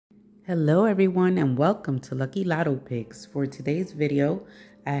Hello everyone and welcome to Lucky Lotto Picks. For today's video,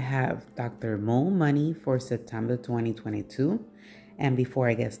 I have Dr. Mo Money for September 2022. And before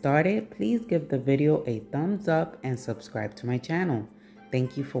I get started, please give the video a thumbs up and subscribe to my channel.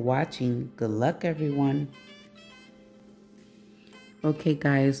 Thank you for watching. Good luck everyone. Okay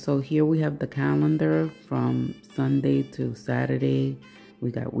guys, so here we have the calendar from Sunday to Saturday.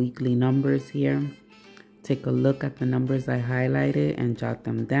 We got weekly numbers here. Take a look at the numbers I highlighted and jot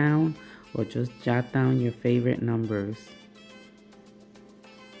them down, or just jot down your favorite numbers.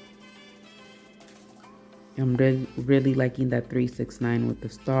 I'm really liking that 369 with the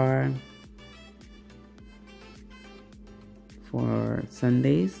star for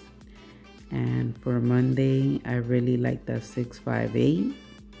Sundays. And for Monday, I really like that 658.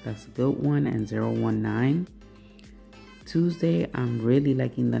 That's a good one, and 019. Tuesday, I'm really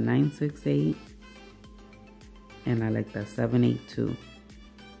liking the 968. And I like that 782.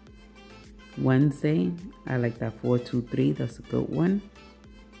 Wednesday, I like that 423. That's a good one.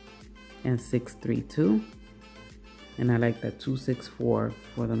 And 632. And I like that 264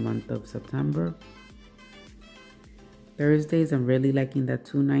 for the month of September. Thursdays, I'm really liking that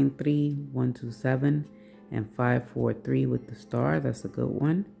 293, 127, and 543 with the star. That's a good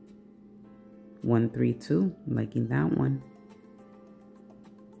one. 132, I'm liking that one.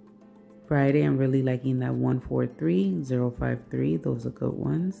 Friday, I'm really liking that 143, 053. Those are good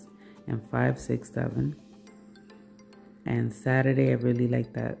ones. And 567. And Saturday, I really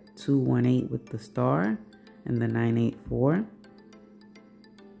like that 218 with the star and the 984.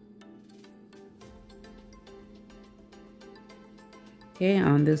 Okay,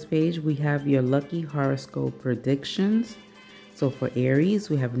 on this page, we have your lucky horoscope predictions. So for Aries,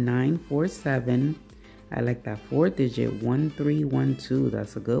 we have 947. I like that 4-digit 1312.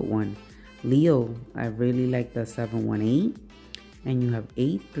 That's a good one. Leo, I really like the 718, and you have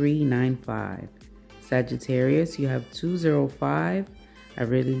 8395. Sagittarius, you have 205. I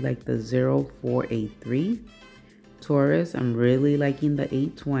really like the 0483. Taurus, I'm really liking the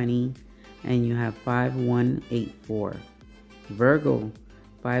 820, and you have 5184. Virgo,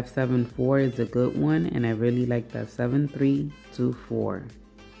 574 is a good one, and I really like that 7324.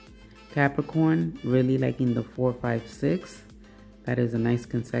 Capricorn, really liking the 456. That is a nice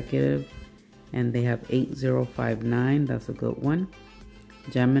consecutive. And they have 8059. That's a good one.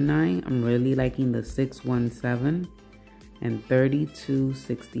 Gemini, I'm really liking the 617. And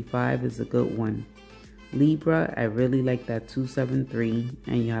 3265 is a good one. Libra, I really like that 273.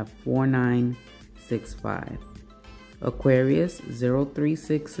 And you have 4965. Aquarius,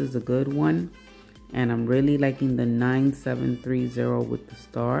 036 is a good one. And I'm really liking the 9730 with the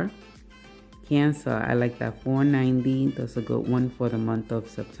star. Cancer, I like that 490. That's a good one for the month of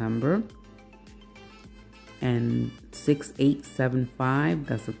September. And 6875,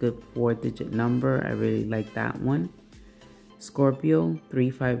 that's a good 4-digit number. I really like that one. Scorpio,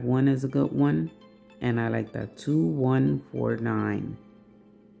 351 is a good one. And I like that 2149.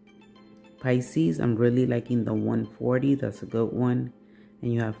 Pisces, I'm really liking the 140. That's a good one.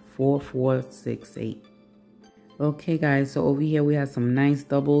 And you have 4468. Okay guys, so over here we have some nice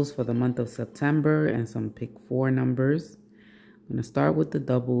doubles for the month of September and some pick 4 numbers. I'm going to start with the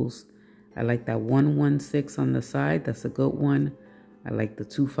doubles. I like that 116 on the side. That's a good one. I like the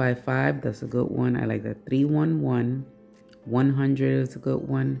 255. That's a good one. I like that 311. 100 is a good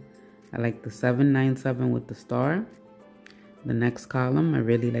one. I like the 797 with the star. The next column, I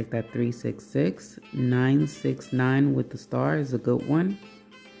really like that 366. 969 with the star is a good one.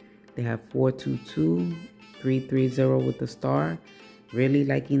 They have 422. 330 with the star. Really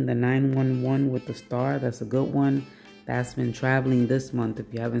liking the 911 with the star. That's a good one. That's been traveling this month.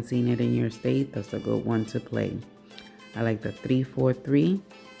 If you haven't seen it in your state, that's a good one to play. I like the 343.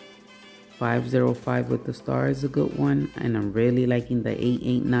 505 with the star is a good one. And I'm really liking the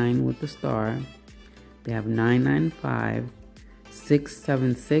 889 with the star. They have 995.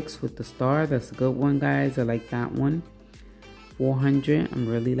 676 with the star. That's a good one, guys. I like that one. 400. I'm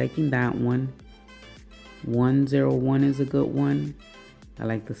really liking that one. 101 is a good one. I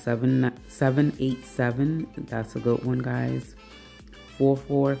like the 787. That's a good one, guys.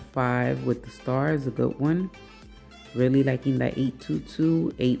 445 with the star is a good one. Really liking that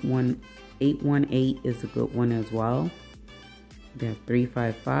 822. 818 is a good one as well. They have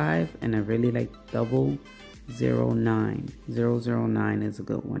 355, and I really like 009. 009 is a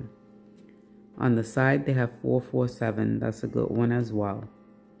good one. On the side, they have 447. That's a good one as well.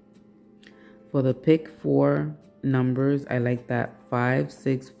 For the pick 4 numbers, I like that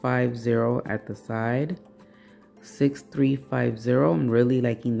 5650 at the side. 6350, I'm really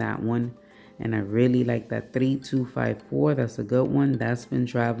liking that one. And I really like that 3254. That's a good one. That's been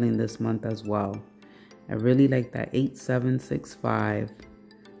traveling this month as well. I really like that 8765.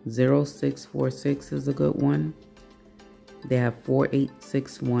 0646 is a good one. They have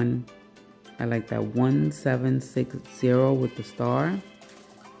 4861. I like that 1760 with the star.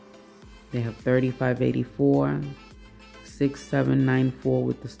 They have 3584. 6794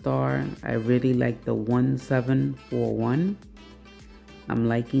 with the star. I really like the 1741. I'm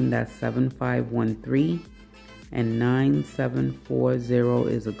liking that 7513. And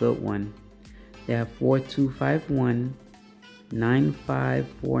 9740 is a good one. They have 4251.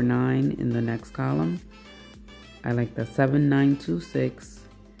 9549 in the next column. I like the 7926.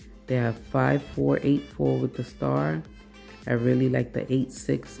 They have 5484 with the star. I really like the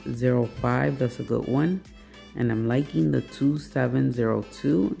 8605. That's a good one. And I'm liking the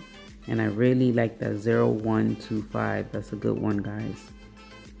 2702. And I really like that 0125. That's a good one, guys.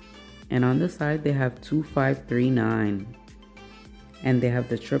 And on the side, they have 2539. And they have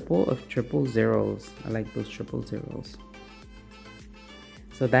the triple of triple zeros. I like those triple zeros.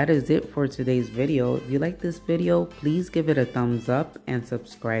 So that is it for today's video. If you like this video, please give it a thumbs up and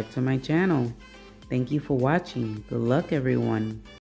subscribe to my channel. Thank you for watching. Good luck, everyone.